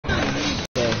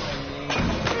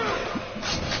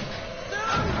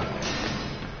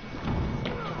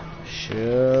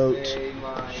Shoot.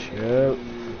 Shoot.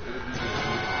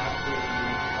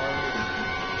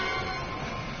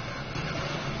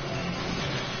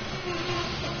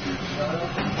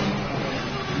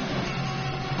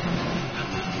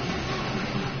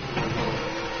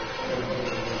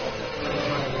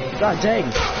 God dang.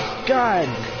 God.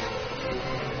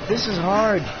 This is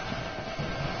hard.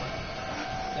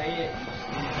 Say it.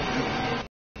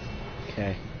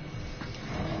 Okay.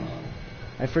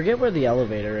 I forget where the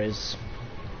elevator is.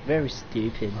 Very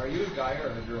stupid. Are you a guy or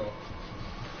a girl?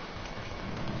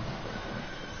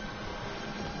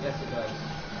 Yes, it does.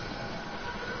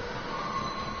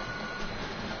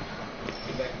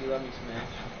 Hey, Becky, let me smash.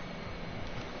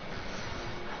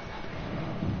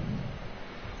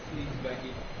 Please,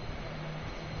 Becky.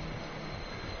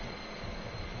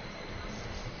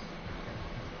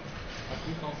 I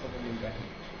can call someone named Becky.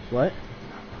 What? I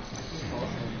can call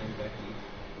someone named Becky.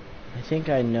 I think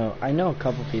I know a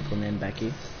couple people named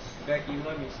Becky. Becky,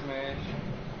 let me smash.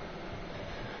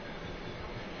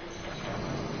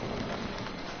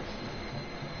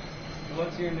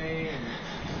 What's your name?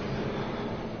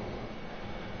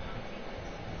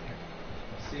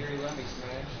 Siri, let me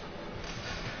smash.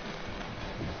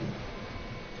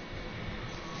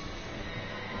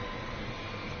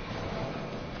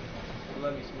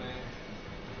 Let me smash.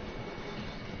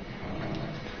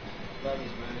 Let me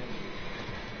smash.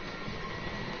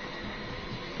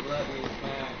 Let me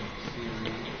smash,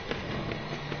 Siri.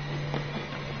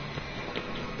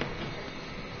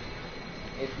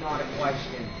 It's not a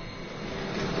question.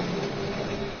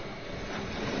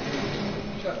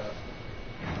 Shut up.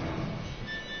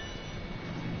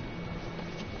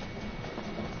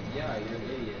 Yeah, you're an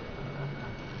idiot.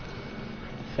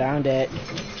 Found it.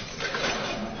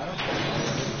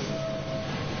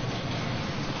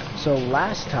 So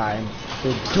last time,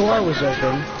 the door was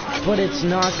open, but it's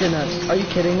not gonna... Are you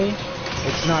kidding me?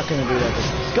 It's not gonna be open.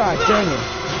 God dang it!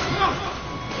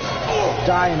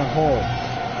 Die in a hole.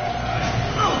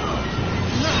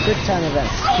 Quick time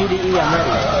events. QDE, I'm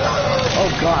ready.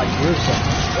 Oh God, gruesome.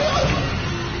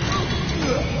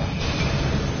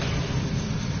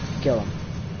 Kill him.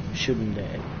 Shoot him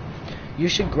dead. You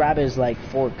should grab his, like,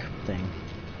 fork thing.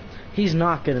 He's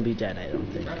not gonna be dead, I don't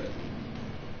think.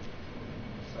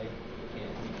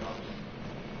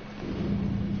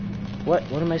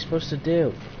 What am I supposed to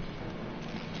do?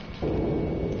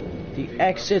 The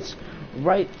exit's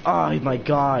right... Oh my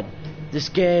God. This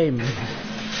game.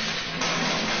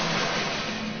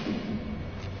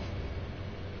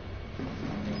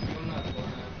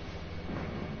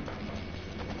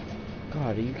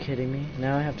 God, are you kidding me?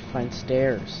 Now I have to find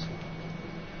stairs.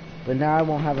 But now I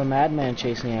won't have a madman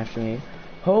chasing after me.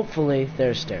 Hopefully,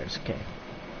 there's stairs. Okay.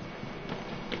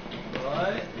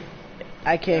 What?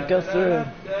 I can't go through.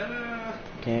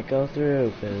 Can't go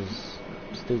through because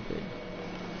I'm stupid.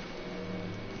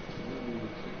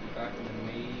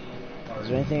 Is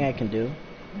there anything I can do?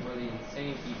 Where the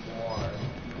insane people are.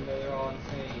 Even though they're all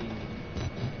insane.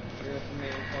 You're at the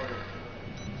main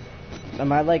part.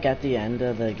 Am I like at the end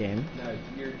of the game? No,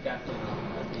 you're definitely not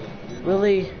at the end. You're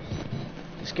Really? not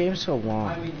close. This game's so long.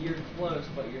 I mean, you're close,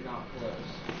 but you're not close.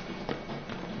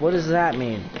 What does that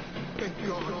mean? Thank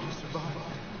God you survived.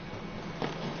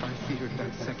 I feared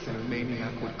that secular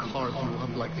maniac would carve you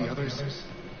up like the others.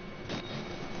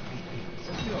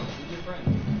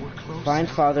 We're close. Find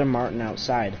Father Martin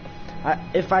outside.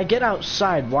 If I get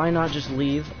outside, why not just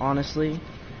leave, honestly?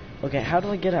 Okay, how do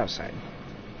I get outside?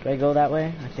 Do I go that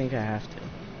way? I think I have to.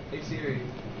 Hey Siri.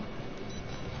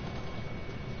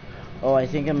 Oh, I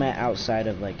think I'm at outside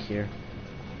of, like, here.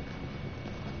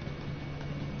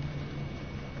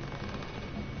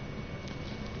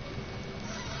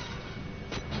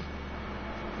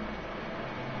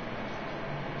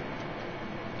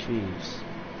 Jeez.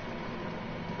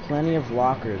 Plenty of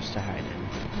lockers to hide in.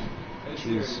 Hey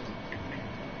Jeez. Siri.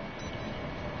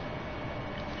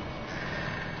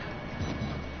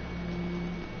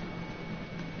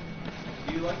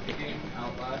 Do you like the game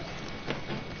Outlast?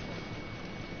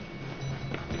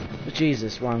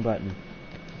 Jesus, wrong button.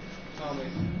 Tell me.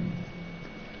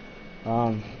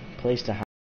 Place to hide.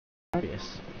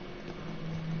 Obvious.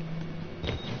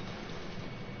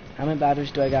 How many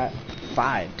batteries do I got?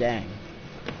 5, dang.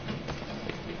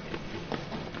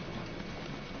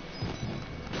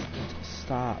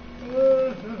 Stop.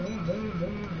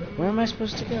 Where am I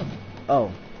supposed to go?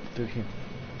 Oh, through here.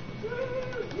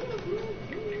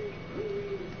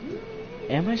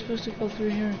 Am I supposed to go through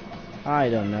here? I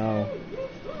don't know.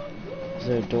 Is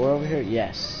there a door over here?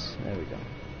 Yes. There we go.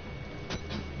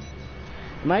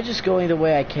 Am I just going the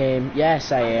way I came?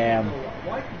 Yes, I am.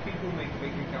 Why do people make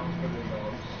fake accounts for their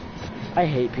dogs? I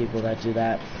hate people that do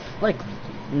that. Like,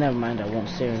 never mind, I won't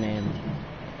say her name.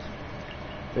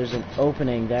 There's an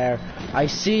opening there. I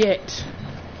see it!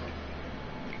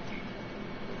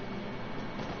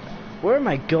 Where am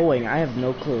I going? I have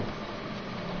no clue.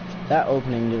 That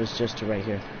opening was just right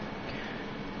here.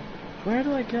 Where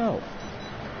do I go?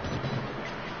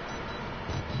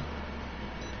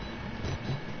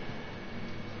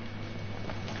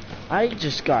 I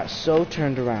just got so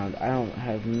turned around. I don't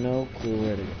have no clue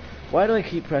where to go. Why do I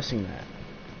keep pressing that?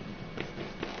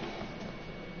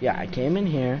 Yeah, I came in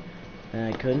here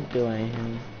and I couldn't do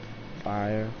anything.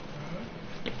 Fire.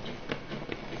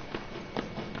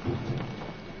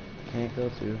 Can't go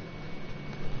through.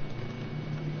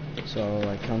 So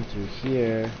I come through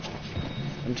here.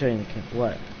 I'm trying to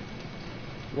what?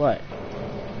 What?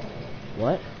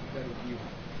 What?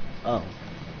 Oh.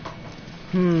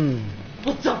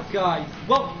 What's up, guys?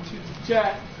 Welcome to the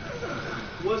chat.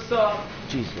 What's up?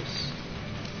 Jesus.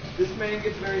 This man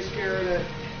gets very scared at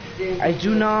games. I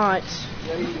do not.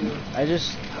 Yeah, you do. I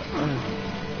just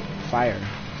fire.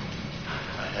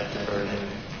 I had to burn it.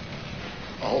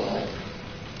 All of it.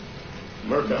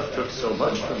 Murkoff took so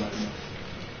much from us.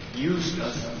 Used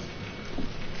us.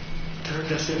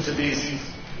 Turned us into these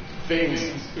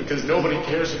things because nobody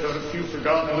cares about a few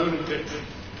forgotten lunatics.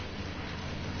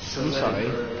 So I'm let sorry.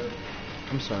 it burn.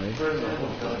 I'm sorry. Burn the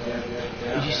whole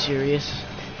goddamn Are you serious?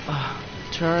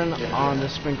 Turn on the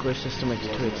sprinkler system to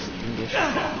extinguish.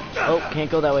 Oh,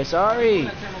 can't go that way. Sorry. Turn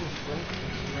on the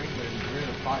sprinkler and get rid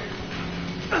of fire.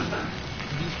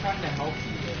 He's trying to help you.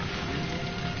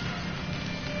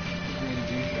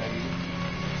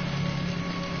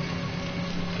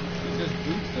 There's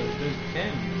boots though, there's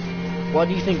pins. What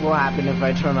do you think will happen if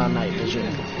I turn on night vision?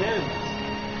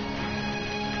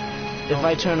 If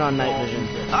I turn on night vision.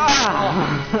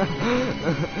 Ah!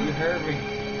 You heard me.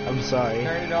 I'm sorry.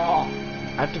 Turn it off.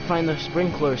 I have to find the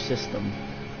sprinkler system.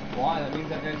 Why? That means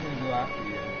that guy's gonna go after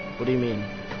you. What do you mean?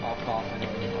 Off, I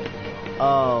know.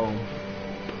 Oh.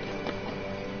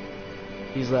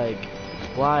 He's like,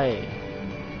 why?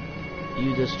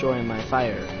 You destroying my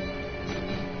fire.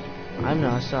 I'm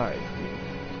not sorry.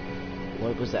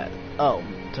 What was that? Oh,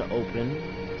 to open.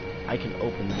 I can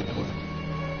open that door.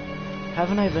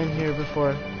 Haven't I been here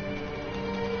before?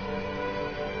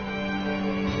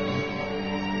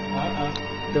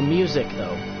 The music,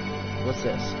 though. What's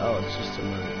this? Oh, it's just a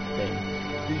thing.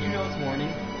 Did you know it's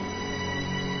morning?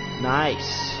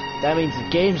 Nice. That means the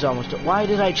game's almost. Why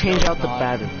did I change out the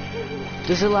battery?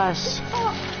 Does it last?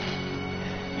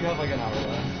 You have like an hour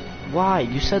left. Why?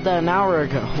 You said that an hour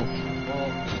ago. Well,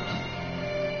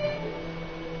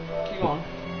 keep on.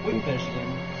 We can finish the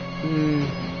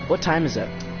game. What time is it?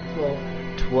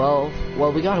 12.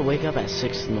 Well, we gotta wake up at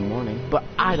 6 in the morning. But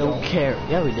I don't care.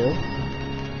 Yeah, we do.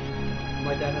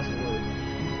 My dad has to work.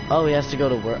 Oh, he has to go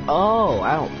to work. Oh,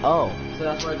 I don't. Oh. So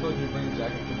that's why I told you to bring a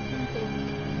jacket because it's gonna be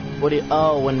cold. What do you.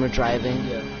 Oh, when we're driving?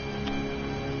 Yeah.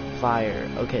 Fire.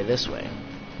 Okay, this way.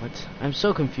 What? I'm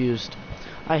so confused.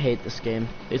 I hate this game.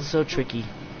 It's so tricky.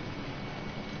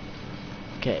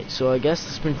 Okay, so I guess the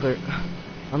sprinkler...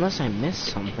 Unless I missed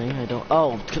something, I don't...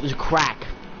 Oh, there's a crack.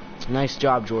 Nice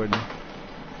job, Jordan.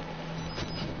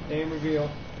 Name reveal.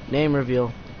 Name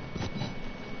reveal.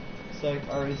 It's like,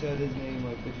 I already said his name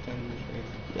like 50 times in the stream.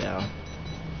 Yeah.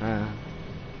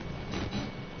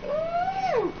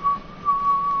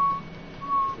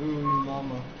 Ooh,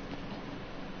 mama.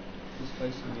 She's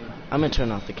facing me. I'm gonna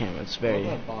turn off the camera. It's very...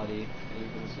 Look at that body.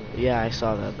 Yeah, I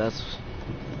saw that. That's...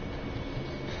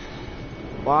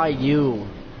 Why you?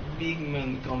 Big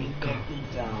man come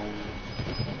down.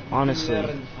 Honestly.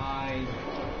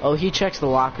 Oh, he checks the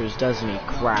lockers, doesn't he?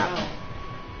 Crap.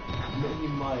 He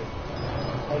might.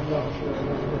 I'm not sure. I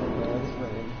never heard of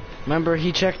that. Remember,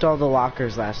 he checked all the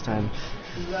lockers last time.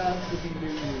 He asked if he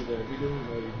knew you were there. He doesn't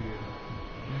know you're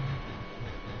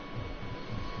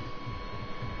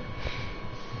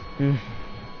here.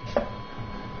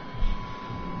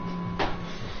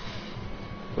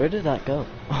 Where did that go?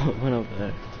 Oh, it went over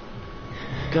there.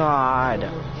 God.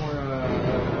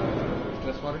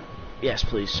 Glass water? Yes,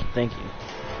 please. Thank you.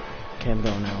 Okay, I'm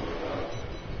going out.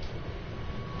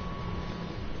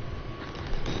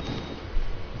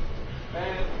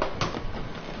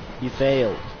 You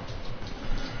failed.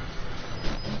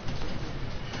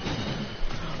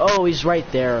 Oh, he's right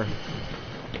there.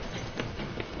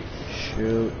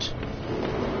 Shoot.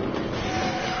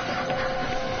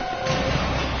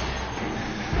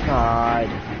 God.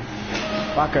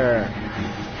 Fucker.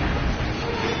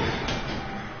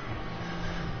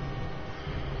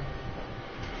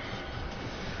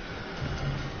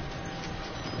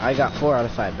 I got 4 out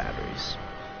of 5 batteries.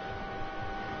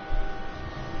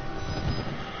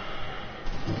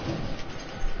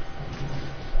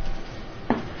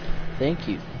 Thank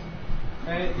you.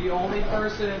 And the only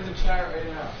person in the chat right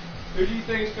now. Who do you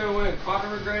think's gonna win?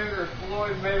 Conor McGregor or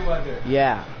Floyd Mayweather?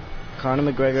 Yeah. Conor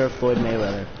McGregor or Floyd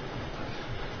Mayweather.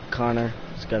 Conor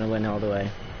is gonna win all the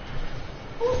way.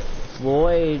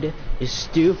 Floyd is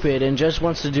stupid and just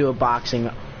wants to do a boxing.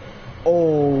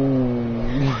 Oh,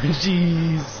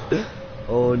 jeez.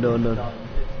 Oh, no.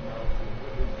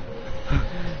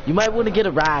 You might want to get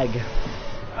a rag.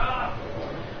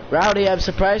 Rowdy, I'm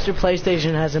surprised your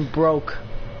PlayStation hasn't broke.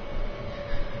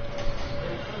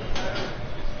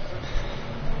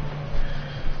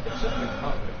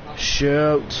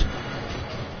 Shoot.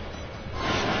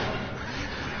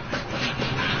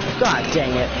 God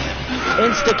dang it.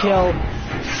 Insta-kill.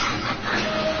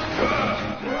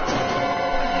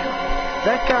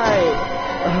 That guy...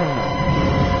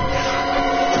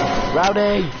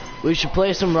 Rowdy, we should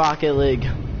play some Rocket League.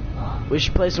 We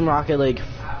should play some Rocket League.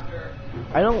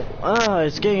 I don't...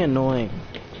 it's getting annoying.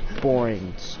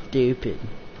 Boring. Stupid.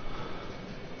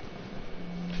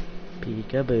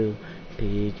 Peekaboo.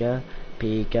 Pika.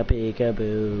 Pika,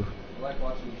 peekaboo. I like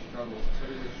watching you struggle.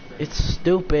 It's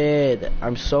stupid.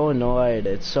 I'm so annoyed.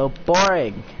 It's so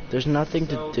boring. There's nothing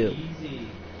to do. Easy.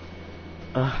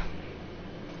 I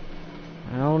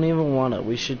don't even want to.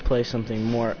 We should play something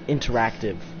more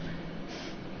interactive.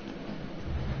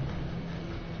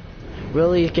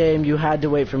 Really, game, you had to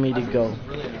wait for me to go. This is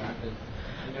really interactive.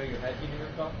 You know your head keeping your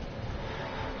cup?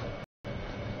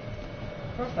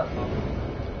 Press that pump.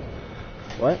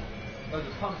 What? There's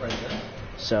a pump right there.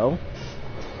 So?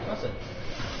 Press it.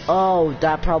 Oh,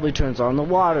 that probably turns on the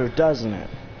water, doesn't it?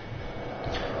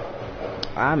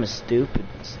 I'm a stupid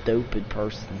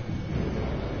person.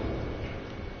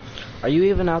 Are you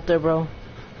even out there, bro?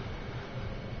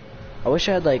 I wish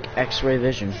I had, like, X-ray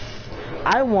vision.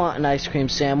 I want an ice cream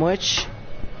sandwich.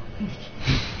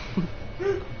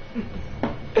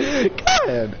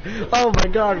 God. Oh my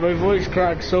god, my voice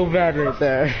cracked so bad right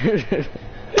there.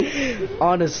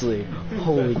 Honestly,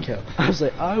 holy cow. I was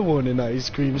like, I want an ice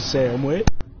cream sandwich.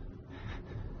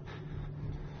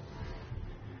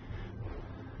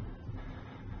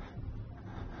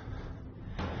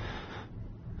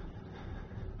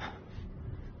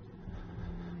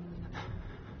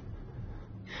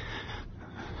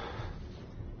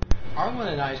 I want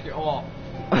an ice cream. Oh.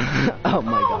 Oh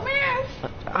my god. Man.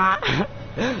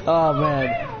 Oh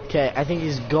man. Okay, I think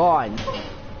he's gone.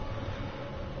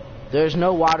 There's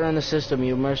no water in the system.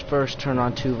 You must first turn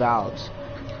on 2 valves.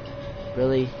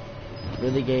 Really?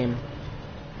 Really, game?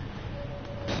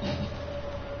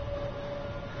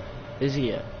 Is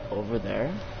he over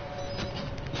there?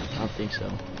 I don't think so.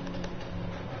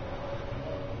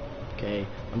 Okay,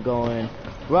 I'm going.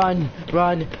 Run,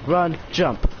 run, run,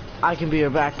 jump. I can be your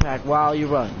backpack while you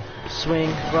run. Swing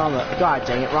from the... God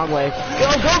dang it, wrong way.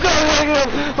 Go, go, go, go, go!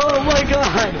 Oh my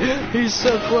god! He's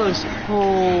so close.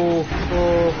 Oh,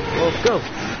 go.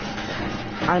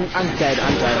 I'm dead,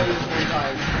 I'm dead.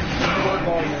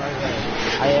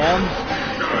 I am?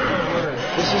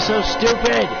 This is so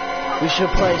stupid! We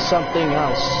should play something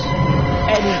else.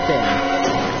 Anything.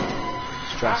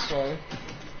 Stress.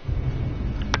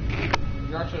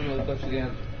 You're actually really close to the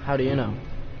end. How do you know?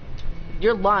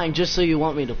 You're lying just so you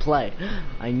want me to play.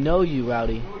 I know you,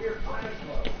 Rowdy.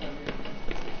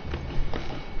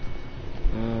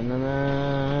 Na na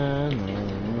na na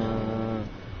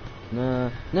na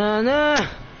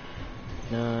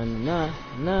na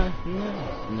na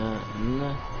na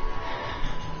na.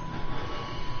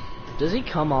 Does he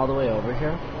come all the way over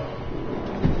here?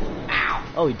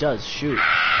 Ow. Oh, he does. Shoot.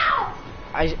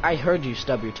 I heard you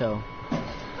stub your toe.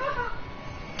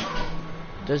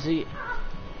 Does he?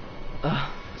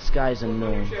 This guy's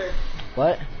annoying.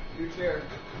 What? Your chair.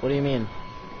 What do you mean?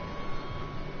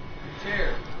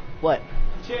 Chair. What?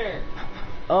 Chair.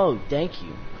 Oh, thank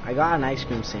you. I got an ice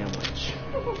cream sandwich.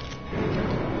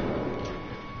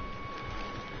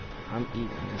 I'm eating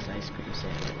this ice cream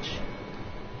sandwich.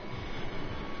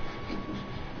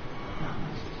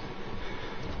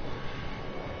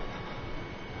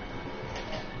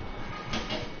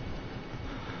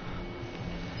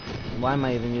 Why am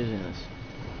I even using this?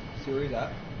 See where he's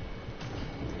at?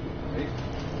 Ready?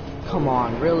 Come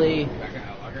on, really? Back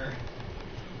out, locker.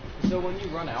 So when you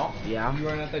run out, Yeah. you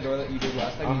run out the door that you did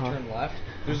last time, Uh-huh. you turn left,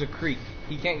 there's a creek.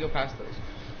 He can't go past those.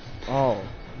 Oh.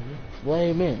 What do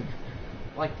you mean?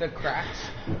 Like the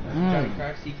cracks, tiny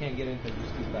cracks, he can't get into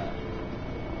just too bad.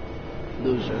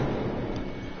 Loser.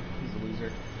 He's a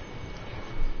loser.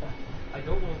 I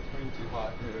don't want it turning too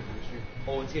hot.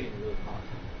 Oh, it's getting really hot.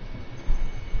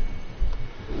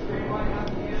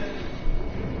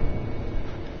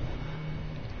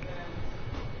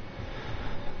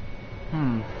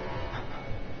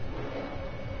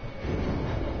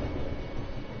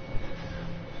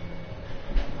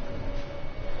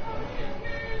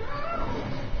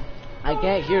 I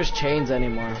can't hear his chains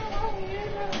anymore.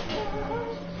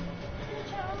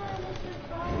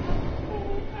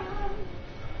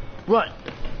 What?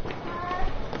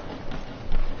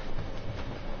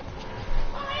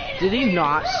 Did he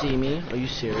not see me? Are you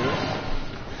serious?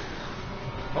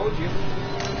 Told you.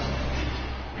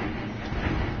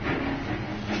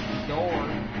 Door.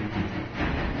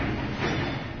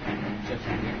 Just a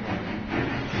big one.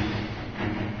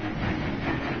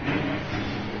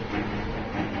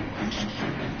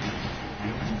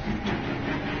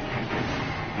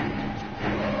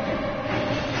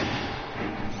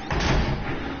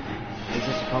 Is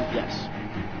this a pump? Yes.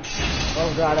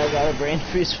 Oh god, I got a brain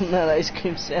freeze from that ice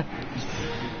cream sandwich.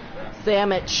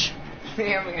 Sandwich.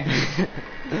 Sandwich.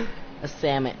 A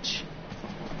sandwich.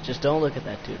 Just don't look at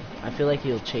that dude. I feel like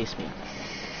he'll chase me.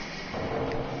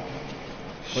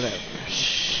 Whatever.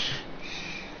 Shh.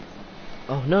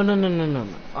 Oh, no.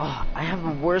 Oh, I have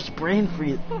the worst brain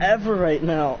freeze ever right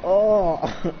now.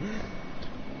 Oh.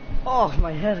 Oh,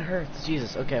 my head hurts.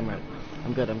 Jesus. Okay, I'm ready.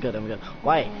 I'm good.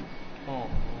 Why? Oh.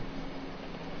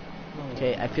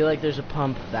 Okay, I feel like there's a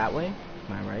pump that way.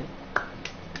 Am I right?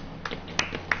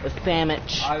 A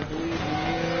sandwich. I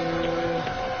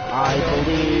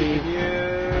believe in you.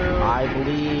 I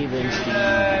believe in Steve.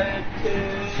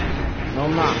 No,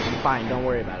 I'm not. I'm fine. Don't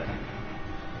worry about it.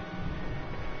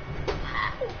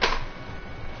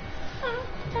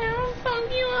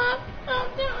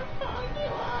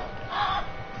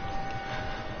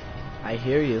 I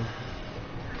hear you.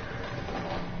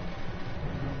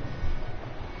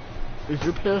 Is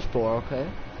your PS4 okay?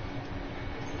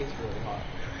 It's really hot.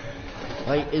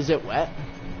 Like, is it wet?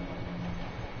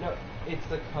 No, it's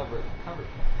the cover.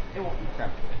 It won't be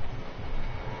cracked with it.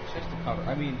 It's just the cover.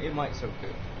 I mean, it might soak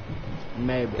through.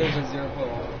 Maybe. There's a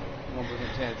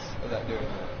 0.1% chance of that doing it.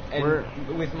 And We're-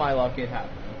 with my luck, it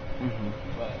happened.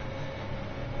 But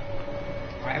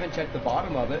I haven't checked the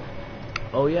bottom of it.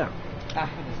 Oh, yeah. It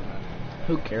doesn't matter.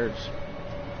 Who cares?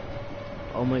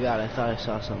 Oh my god, I thought I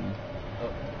saw something.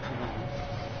 Oh.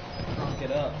 Crank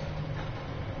it up.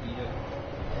 Eat it.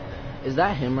 Is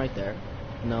that him right there?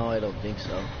 No, I don't think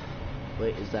so.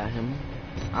 Wait, is that him?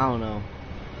 I don't know.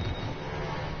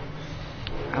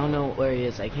 I don't know where he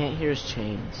is. I can't hear his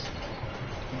chains.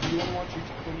 Do you want to watch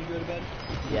YouTube when you go to bed?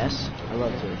 Yes? I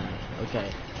love to.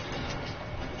 Okay.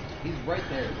 He's right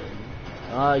there,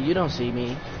 baby. You don't see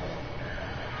me.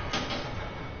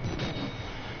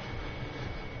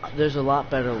 There's a lot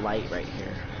better light right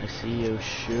here. I see you.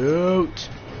 Shoot!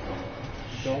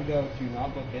 Don't go. Do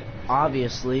not book it.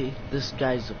 Obviously, this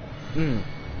guy's...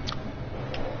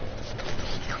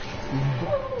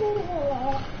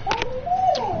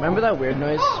 Remember that weird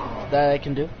noise that I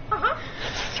can do?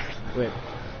 Wait.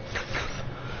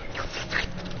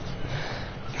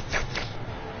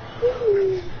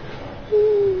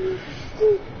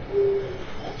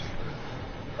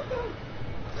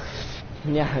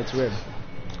 Yeah, it's weird.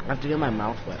 I have to get my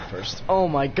mouth wet first. Oh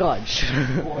my god.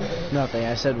 Nothing.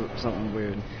 I said something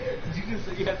weird. Did you just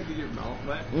say you have to get your mouth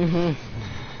wet?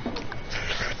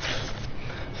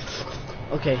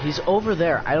 Okay, he's over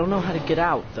there. I don't know how to get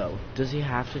out, though. Does he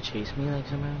have to chase me, like,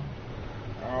 somehow?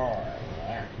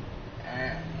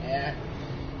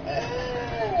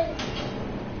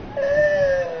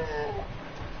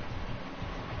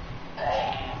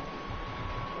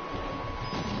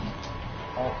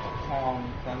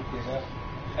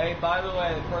 Hey, by the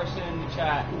way, the person in the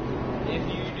chat, if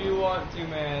you do want to,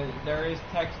 man, there is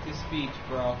text to speech,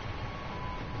 bro.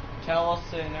 Tell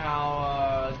us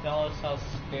how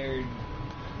scared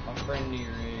a friend of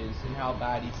yours is and how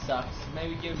bad he sucks.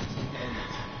 Maybe give him some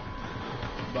hints.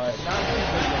 But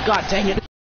not God dang it!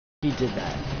 He did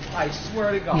that. I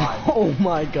swear to God. Oh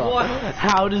my god. What?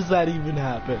 How does that even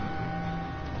happen?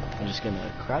 I'm just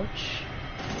gonna crouch.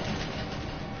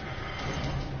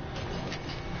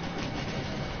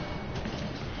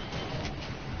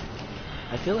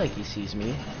 I feel like he sees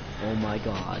me. Oh my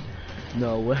god.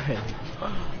 No way.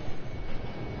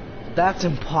 That's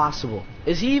impossible.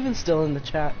 Is he even still in the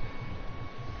chat?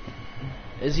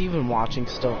 Is he even watching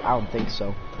still? I don't think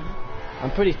so. I'm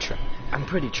pretty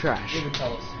trash. You would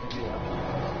tell us if you want.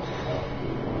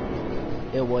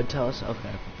 It would tell us?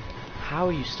 Okay. How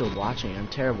are you still watching? I'm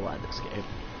terrible at this game.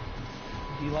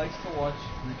 He likes to watch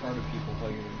retarded people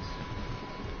play games.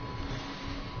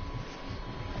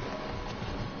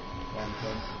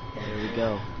 There we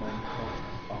go.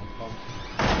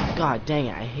 God dang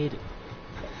it, I hate it.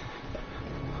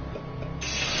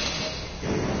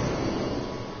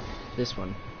 This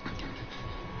one.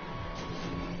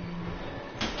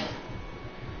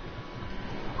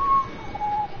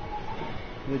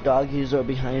 Your doggies are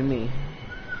behind me.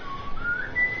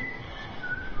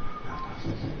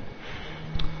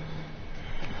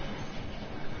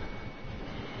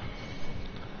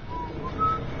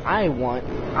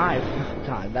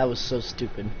 God, that was so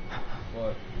stupid.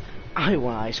 What? I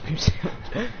want ice cream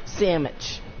sandwich.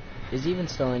 Sandwich. Is he even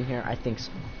still in here? I think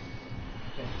so.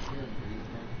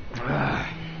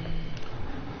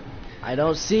 I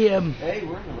don't see him. Hey,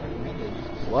 we're in the recommended.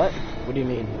 What? What do you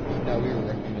mean? No, we were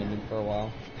recommended for a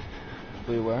while.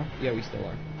 We were? Yeah, we still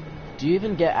are. Do you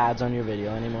even get ads on your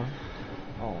video anymore?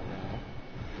 Oh, no.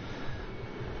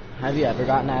 Have you ever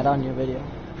gotten an ad on your video?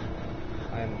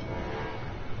 I haven't tried.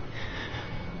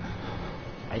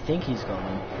 I think he's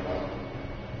gone.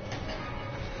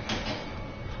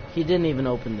 He didn't even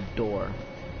open the door.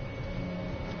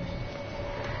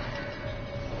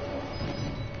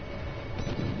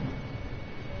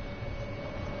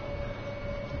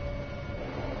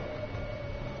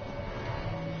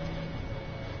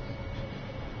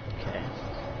 Okay.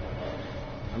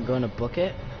 I'm going to book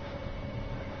it.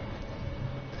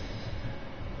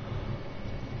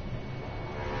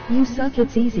 You suck,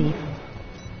 it's easy.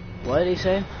 What did he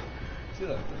say? See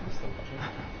that? We're still watching.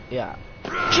 Yeah.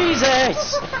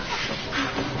 Jesus!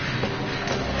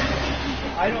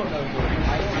 I don't know, Jordan.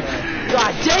 I don't know.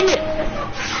 God dang it!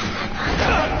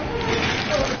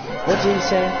 What did he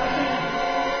say?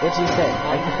 What did he say?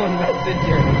 I'm on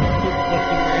Messenger.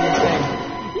 He's saying,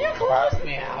 you closed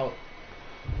me out.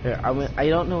 Here, I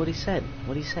don't know what he said.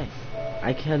 What did he say?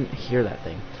 I can't hear that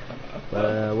thing.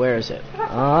 Where is it?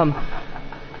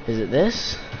 Is it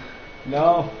this?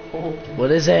 No.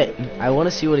 What is it? I want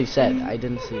to see what he said. I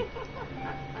didn't see.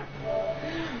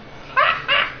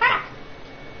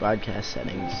 Broadcast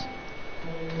settings.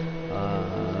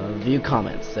 View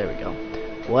comments. There we go.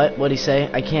 What? What'd he say?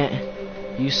 I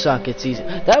can't. You suck. It's easy.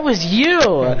 That was you!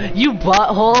 You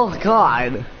butthole!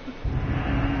 God.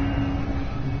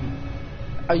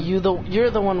 Are you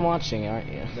you're the one watching, aren't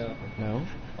you? No. No?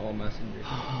 I'm on Messenger.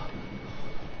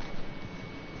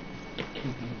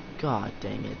 God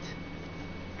dang it.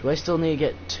 Do I still need to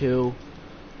get 2?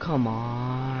 Come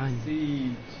on.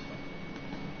 Siege.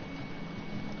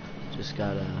 Just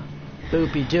gotta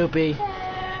boopy doopy.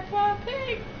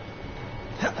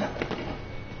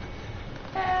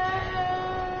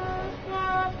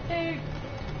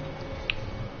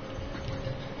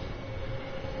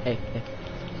 Hey.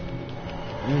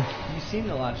 You've seen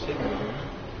the last shit, dude.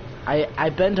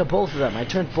 I've been to both of them. I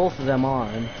turned both of them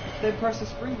on. Then press the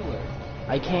sprinkler.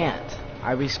 I can't.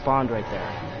 I respawned right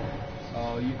there.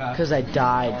 Oh, you have. Because I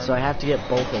died, so I have to get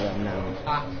both of them now.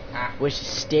 Which is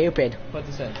stupid. Put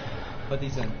this in. Put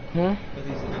these in. Hmm? Put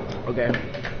these in. Okay.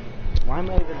 Why am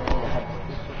I even wearing the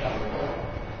headphones?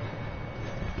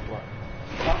 What?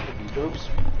 Oops.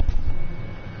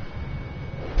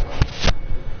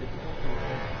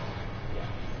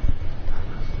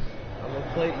 I'm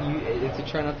gonna play you. It's a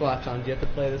try not to latch on. Do you have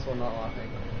to play this while not laughing?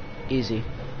 Easy.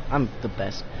 I'm the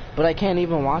best. But I can't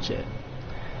even watch it.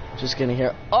 Just gonna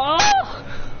hear. Oh!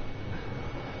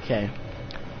 Okay.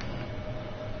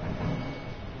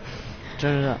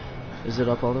 Turn it up. Is it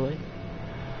up all the way?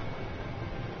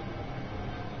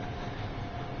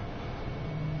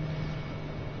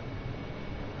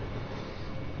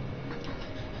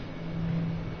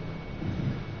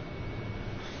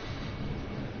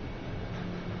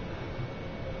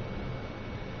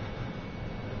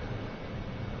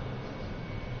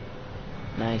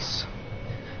 Nice.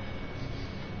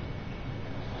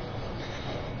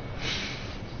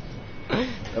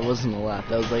 That wasn't a laugh.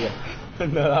 That was like No,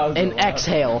 that was an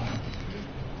exhale.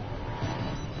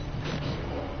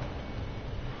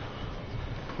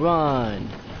 Run.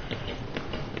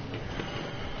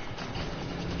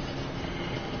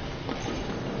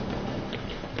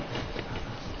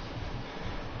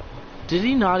 Did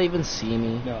he not even see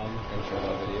me? No, I'm not gonna show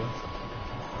that video.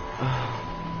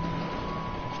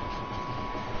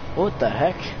 What the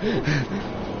heck? Don't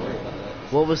worry about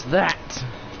that. What was that?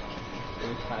 It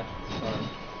was Patrick's son.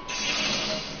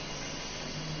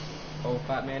 Oh,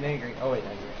 fat man angry. Oh wait,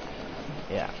 angry.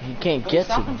 Yeah, he can't get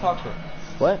Stop to and me. talk to him.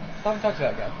 What? Stop and talk to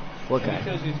that guy. What He guy?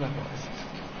 tells you he's my boss.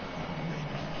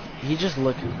 He just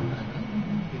looked.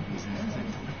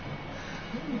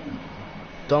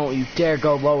 Don't you dare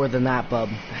go lower than that, bub.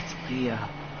 That's Leah.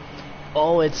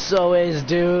 Oh, it so is,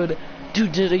 dude.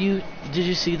 Dude, did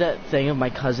you see that thing of my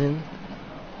cousin?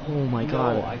 Oh my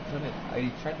god. No, I couldn't.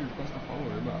 I tried to request a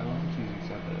follower, but I don't think she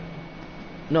accepted it.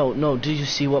 No, did you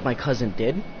see what my cousin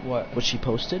did? What? What she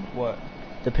posted? What?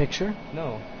 The picture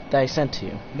No. that I sent to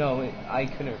you. No, I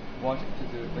couldn't watch it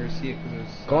or see it because it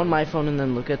was. Go on my phone and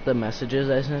then look at the messages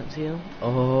I sent to you.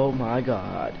 Oh my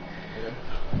god. Okay.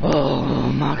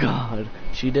 Oh my god.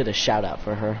 She did a shout out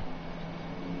for her.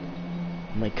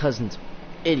 My cousin's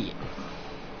idiot.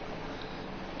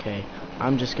 Okay,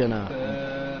 I'm just gonna.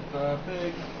 Peppa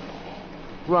Pig.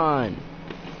 Run.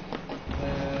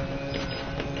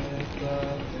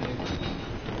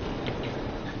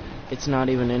 It's not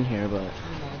even in here, but...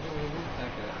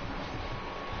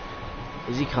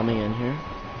 Is he coming in here?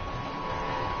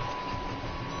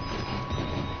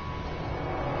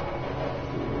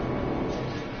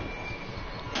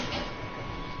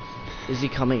 Is he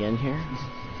coming in here?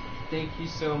 Thank you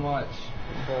so much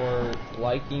for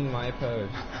liking my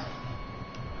post.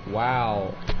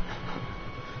 Wow.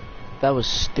 That was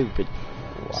stupid.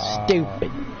 Wow.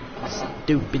 Stupid.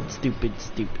 Stupid, stupid,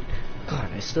 stupid.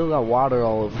 God, I still got water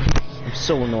all over me. I'm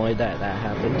so annoyed that that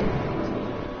happened.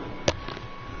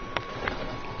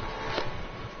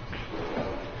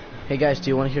 Hey guys, do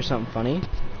you want to hear something funny?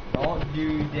 Don't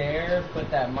you dare put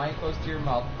that mic close to your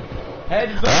mouth.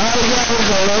 Headphones.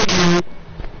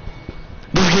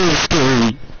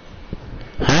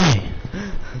 Hi.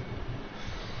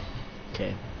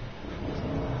 Okay.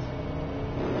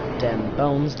 Dem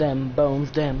bones,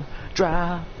 dem.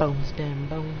 Dry bones, dem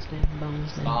bones, dem.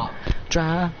 Stop.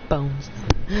 Dry bones.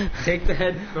 Take the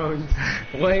headphones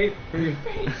away from your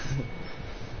face.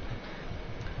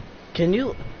 Can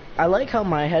you... I like how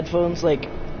my headphones, like,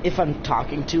 if I'm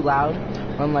talking too loud,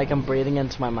 or I'm breathing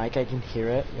into my mic, I can hear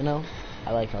it, you know?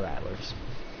 I like how that works.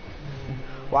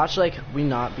 Watch, like, we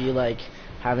not be, like,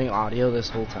 having audio this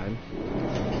whole time.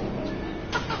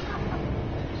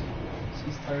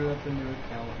 She started up a new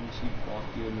account and she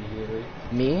blocked you immediately.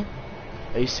 Me?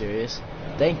 Are you serious?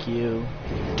 Thank you.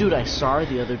 Dude, I saw her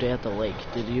the other day at the lake.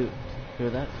 Did you hear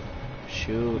that?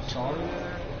 Shoot. You saw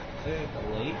her there at the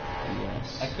lake?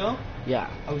 Yes. Echo? Yeah.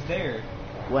 I was there.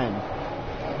 When?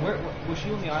 Where was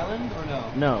she on the island or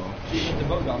no? No. She was the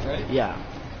boat dock, right? Yeah.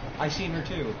 I seen her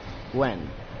too. When?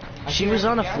 I She seen her was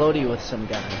at on the a gas floaty station. with some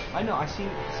guy. I know. I seen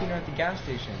her at the gas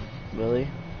station. Really?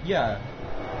 Yeah.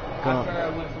 Well- After I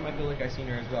went from my lake, I seen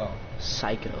her as well.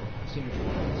 Psycho. Seen her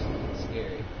twice.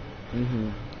 Scary. Mm-hmm.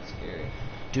 Scary.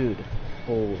 Dude.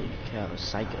 Holy cow.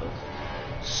 Psycho.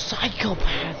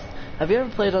 Psychopath! Have you ever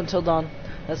played Until Dawn?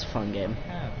 That's a fun game.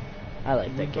 Yeah. I like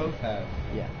We that game. both have.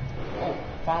 Yeah. Oh,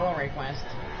 follow request.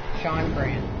 Sean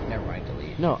Brand. Never mind,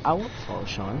 delete. No, I won't follow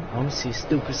Sean. I want to see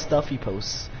stupid stuff he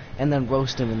posts. And then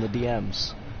roast him in the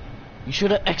DMs. You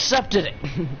should have accepted it!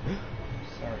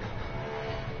 Sorry.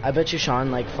 I bet you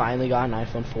Sean, like, finally got an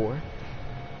iPhone 4.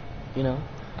 You know?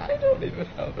 I don't even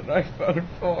have an iPhone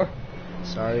 4.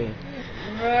 Sorry.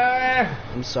 I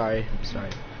I'm sorry.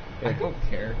 don't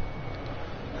care.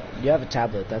 You have a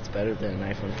tablet. That's better than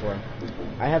an iPhone 4.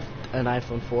 I have an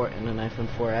iPhone 4 and an iPhone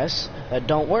 4S that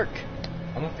don't work.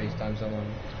 I'm gonna FaceTime someone.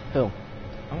 Who?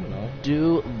 I don't know.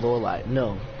 Do Lorelai.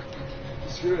 No.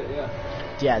 Screw it,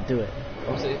 yeah. Yeah, do it.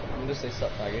 I'm gonna say sup,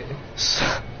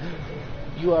 faggot.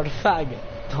 You are a faggot.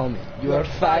 Tell me. You are a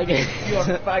faggot. You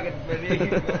are a faggot, Benny.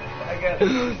 You are a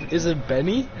faggot. Is it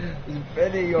Benny? It's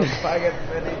Benny, you're a faggot,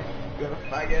 Benny. You're a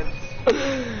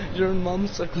faggot. Your mom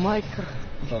suck my cock.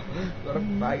 You're a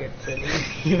faggot, Benny.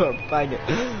 You're a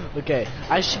faggot. Okay,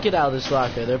 I should get out of this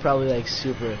locker. They're probably like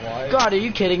super. Why? God, are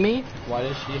you kidding me? Why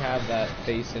does she have that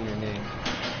face in her name?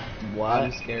 What?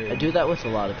 I'm scared. I do that with a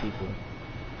lot of people.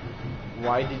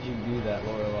 Why did you do that,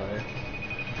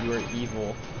 Lorelai? You are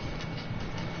evil.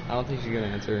 I don't think she's gonna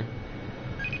answer.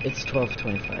 It's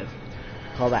 12:25.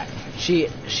 Call back. She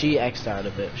X'd out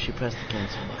of it. She pressed the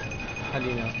cancel button How do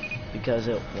you know? because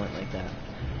it went like that,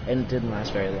 and it didn't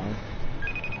last very long.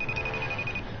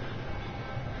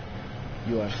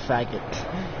 You are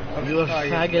faggot. You are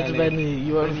faggot, Benny.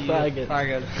 You are faggot.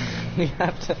 Faggot. We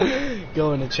have to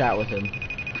go in a chat with him.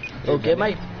 Oh, get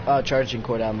my charging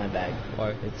cord out of my bag.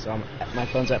 Why? It's my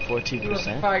phone's at 14%. You're a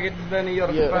faggot, Benny. You're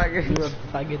a You're faggot. a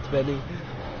faggot, Benny.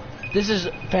 This is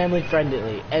family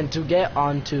friendly, and to get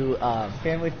onto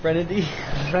Family friendly.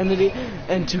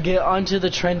 and to get onto the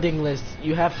trending list,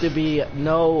 you have to be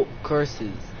no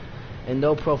curses and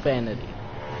no profanity.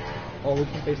 Oh, we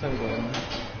can FaceTime Glenn.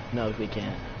 No, we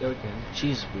can't. Yeah, we can.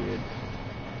 She's weird.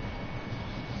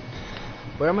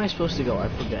 Where am I supposed to go? I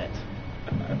forget.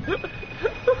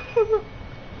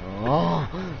 Oh,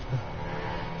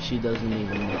 she doesn't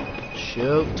even know.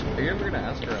 Shoot. Are you ever gonna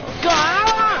ask her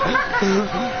out?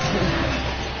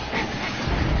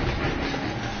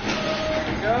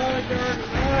 Go, Jordan,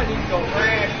 run! You go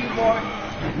red, you boy.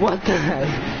 What the heck?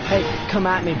 Hey, come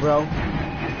at me, bro.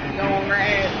 Go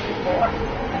red, you boy.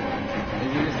 Is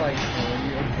he just like pulling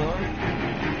you apart?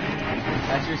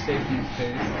 That's your safety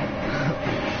space.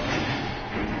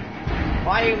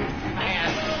 Why you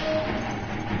mad?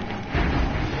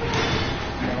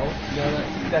 No,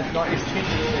 that's not your safe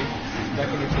space. Back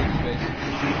in your safe space.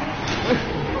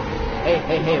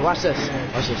 Hey, watch this.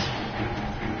 Watch this.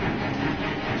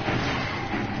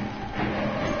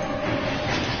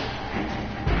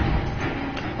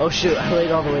 Oh shoot, I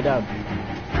laid all the way down.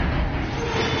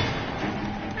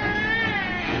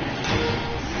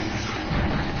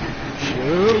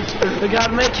 Shoot! I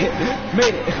gotta make it!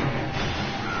 Made it!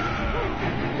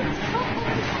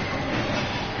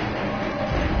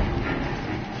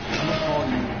 I'm gonna call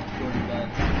you Jordan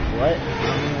Betts. What?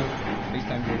 I'm gonna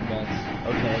FaceTime Jordan Betts.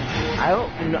 Okay.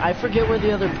 I forget where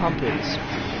the other pump is.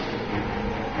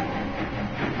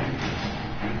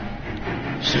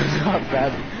 Shut up,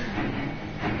 Brad.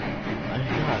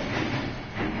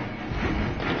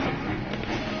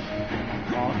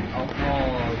 I'll call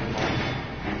your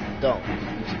mom. Don't.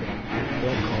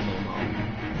 Don't call my mom.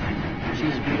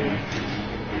 She's weird.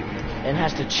 And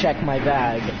has to check my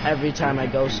bag every time I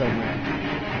go somewhere.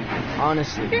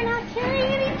 Honestly. You're not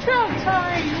carrying any drugs,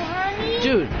 are you, honey?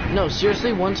 Dude, no,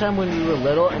 seriously, one time when we were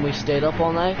little and we stayed up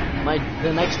all night,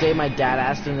 the next day my dad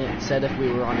asked and it said if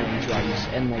we were on any drugs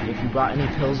and like if we brought any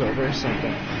pills over or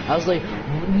something. I was like,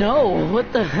 no,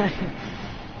 what the heck?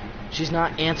 She's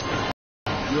not answering.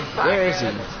 Where is he?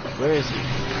 Where is he?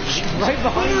 Right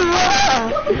behind you.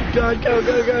 God, go.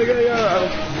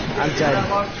 I'm dead.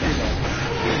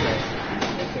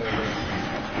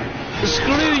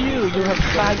 Screw you! You're a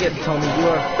faggot, Tony. You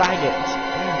are a faggot.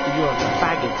 You are a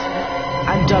faggot.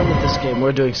 I'm done with this game.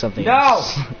 We're doing something No!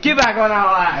 else. Get back on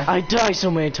Outlast! I die so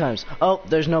many times. Oh,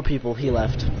 there's no people. He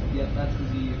left. Yep, that's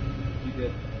because you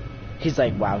did. He's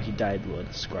like, wow, he died with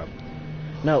a scrub.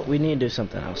 No, we need to do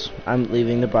something else. I'm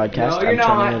leaving the broadcast. No, you're I'm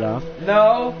not. turning it off.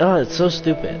 No! Oh, it's so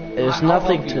stupid. There's I'll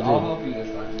nothing help to you. do. I'll help you this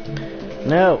time.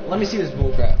 No. Let me see this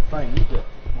bullcrap. Fine, you do it.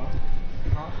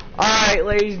 Alright,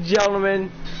 ladies and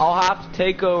gentlemen, I'll have to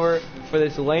take over for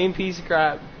this lame piece of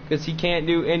crap because he can't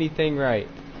do anything right.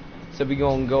 So we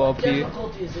gonna go up here. What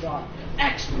difficulty is it on?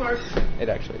 Expert! It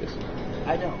actually is.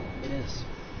 I know, it is.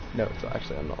 No, it's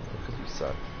actually I'm not because you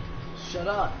suck. Shut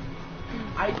up.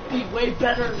 I'd be way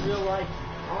better in real life,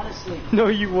 honestly. No,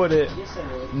 you wouldn't. Yes, I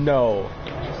would. No.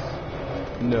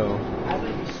 No. I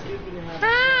would be stupid and have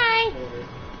Hi.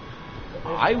 a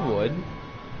I would.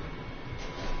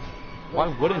 Why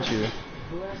wouldn't you?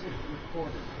 Who has it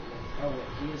recorded? Oh, wait,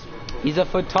 he is recorded. He's a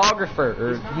photographer,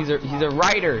 or he's a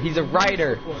writer. He's a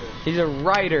writer. He's a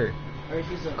writer. Or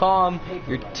he's a Call him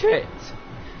paper your writer. tits.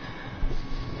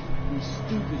 He's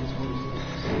stupid is what he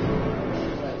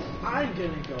is. Like, I'm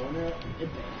gonna go in a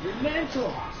mental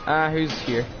hospital. Who's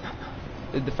here?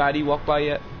 Did the fatty walk by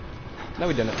yet? No,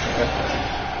 we didn't.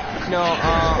 Okay. No,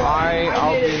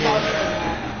 I'll be here.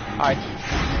 Hi.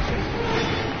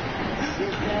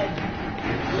 You're dead.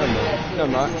 No,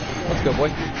 I'm not. Let's go, boy.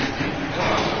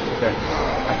 Okay. I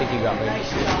think he got me.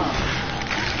 Nice job.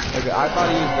 Okay, I thought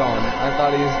he was gone.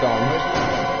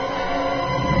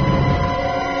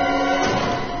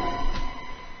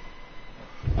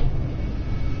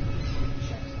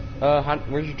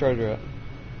 Where's your charger at?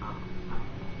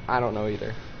 I don't know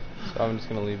either. So I'm just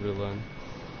gonna leave it alone.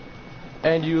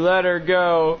 And you let her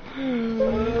go.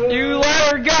 You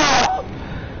let her go!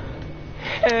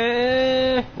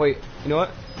 Wait, you know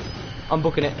what? I'm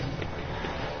booking it.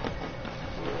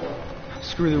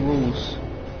 Screw the rules.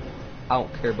 I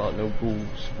don't care about no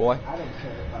rules, boy. I don't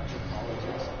care about your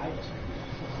politics. I just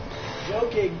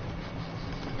joking.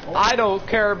 I don't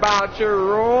care about your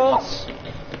rules.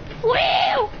 Woo!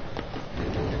 I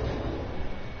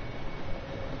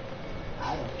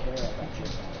don't care about your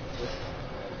politics.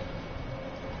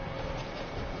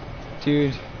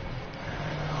 Dude.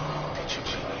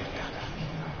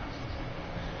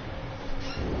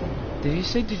 Did you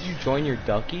say, did you join your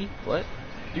ducky? What?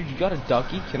 Dude, you got a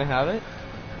ducky? Can I have it?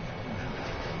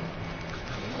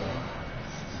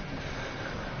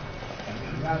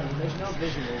 There's no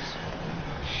visuals.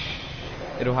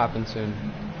 It'll happen soon.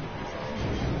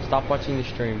 Stop watching the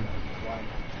stream. Why?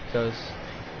 Because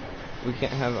we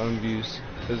can't have own views.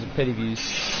 Those are pity views.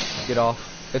 Get off.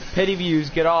 It's pity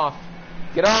views. Get off.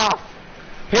 Get off.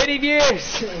 Pity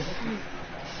views.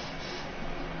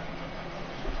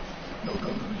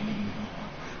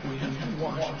 We have to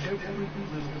watch every little.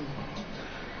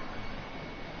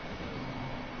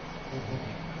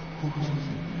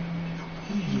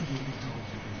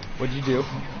 What'd you do?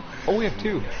 Oh, we have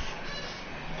two.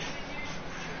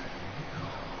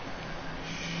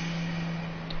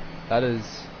 That is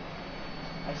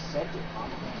I said it.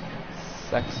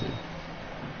 sexy.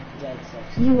 Dead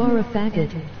sexy. You are a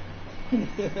faggot.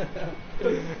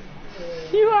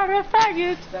 You are a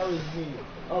faggot. That was me.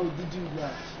 Oh, the dude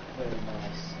left. Very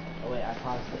nice. Oh wait, I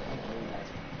paused it. Very nice.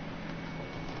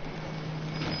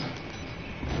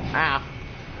 Ow.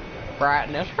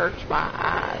 Brightness hurts my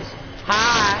eyes.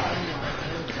 Hi.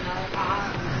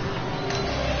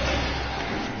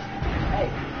 Hey.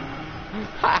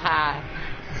 Hi.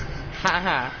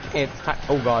 Haha, it's time.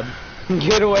 Oh god.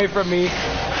 Get away from me.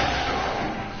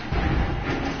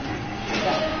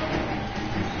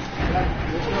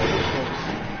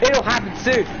 It'll happen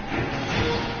soon.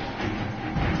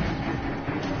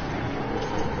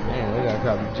 Man, look at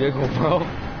that jiggle, bro.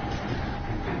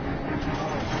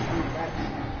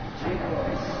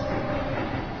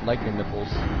 I like your nipples.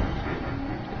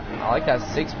 I like that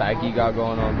six-pack you got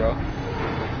going on, bro.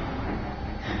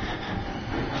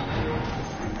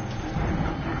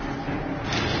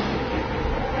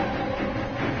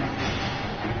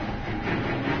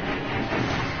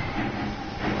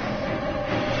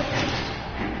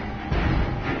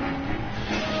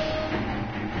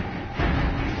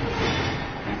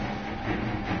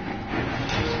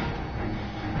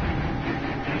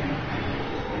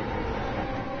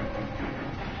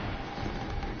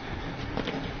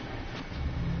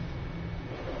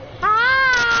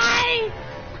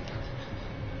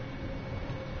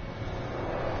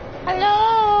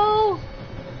 Hello?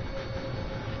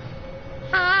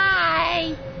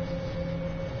 Hi.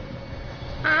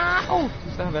 Oh,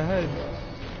 does that have a head?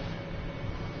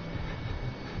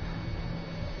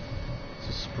 It's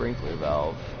a sprinkler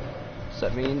valve. So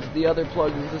that means the other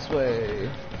plug is this way.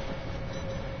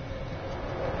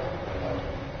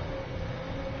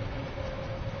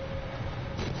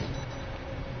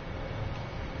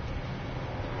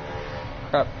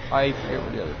 Crap, I forget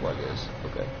where the other plug is.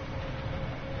 Okay.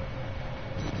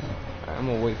 I'm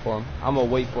gonna wait for him. I'm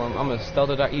gonna stealth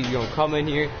it out. He's gonna come in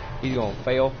here. He's gonna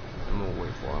fail. I'm gonna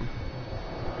wait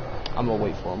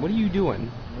for him. What are you doing?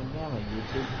 Damn it,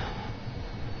 YouTube.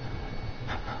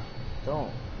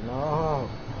 Don't. No.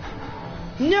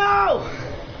 No!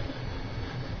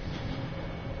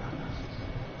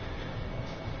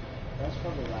 That's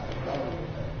probably loud.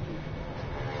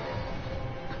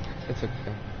 It's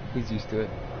okay. He's used to it.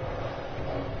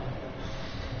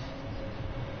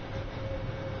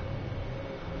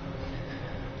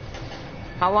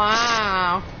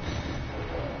 Hello.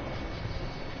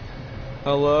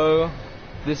 Hello.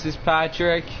 This is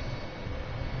Patrick.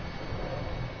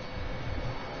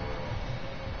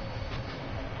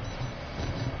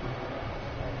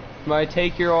 May I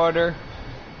take your order?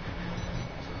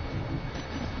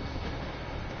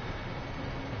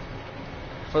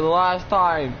 For the last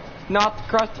time. Not the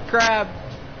Krusty Krab.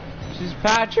 This is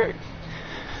Patrick.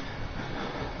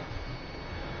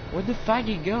 Where'd the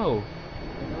faggot go?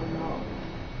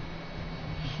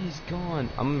 He's gone.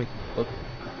 I'm gonna make look.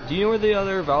 Do you know where the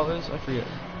other valve is? I forget.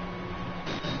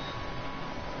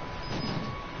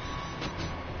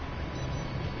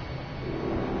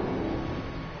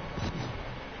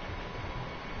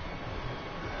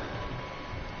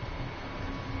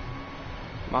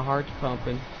 My heart's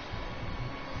pumping.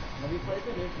 Have you played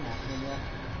the new Connection yet?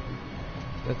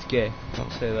 That's gay.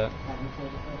 Don't say that. Have you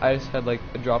played it? I just had like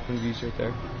a drop in views right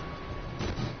there.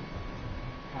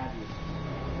 Have you?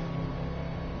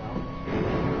 No?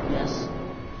 Yes?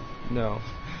 No.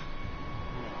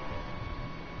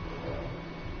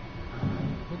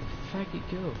 Where the fuck it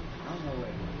go? I don't know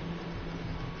where.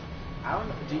 I don't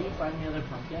know. Did you find the other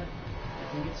punk yet? I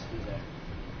think it's through there.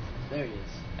 There he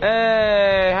is.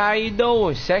 Hey, how you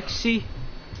doing, sexy?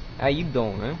 How you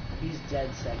doing, man? He's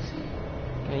dead sexy.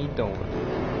 How you doing?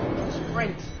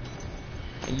 Sprint!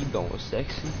 How you doing,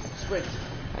 sexy? Sprint!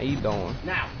 How you doing?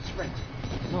 Now! Sprint!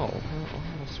 No, I don't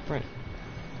want to sprint.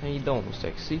 How you doing,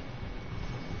 sexy?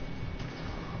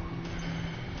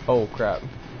 Oh crap!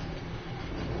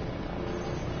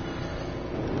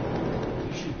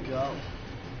 You should go.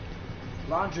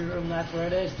 Laundry room, that's where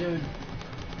it is, dude.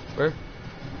 Where?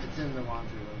 It's in the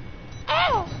laundry room.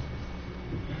 Ow!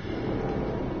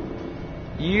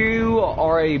 You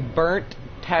are a burnt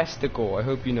testicle. I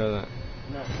hope you know that.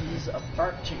 No, he's a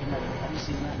burnt chicken nugget. Have you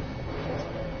seen that?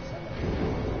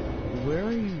 Where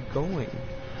are you going?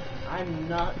 I'm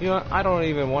not. You know what? I don't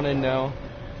even want to know.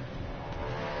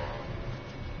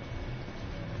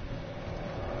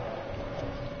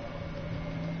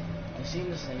 I've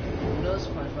seen this thing. You know this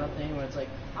SpongeBob thing where it's like,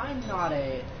 I'm not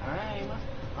a.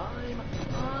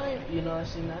 You know, I've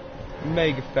seen that?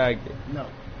 Mega faggot. No.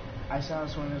 I saw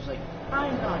this one that was like,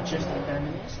 I'm not just a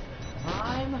feminist.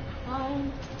 I'm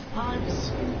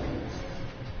stupid.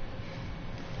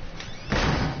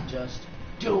 Just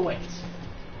do it.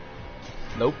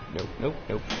 Nope, nope, nope,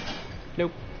 nope.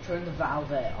 Nope. Turn the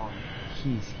valve on.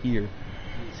 He's here.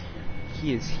 He's here.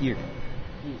 He is here.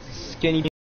 He's here. Skinny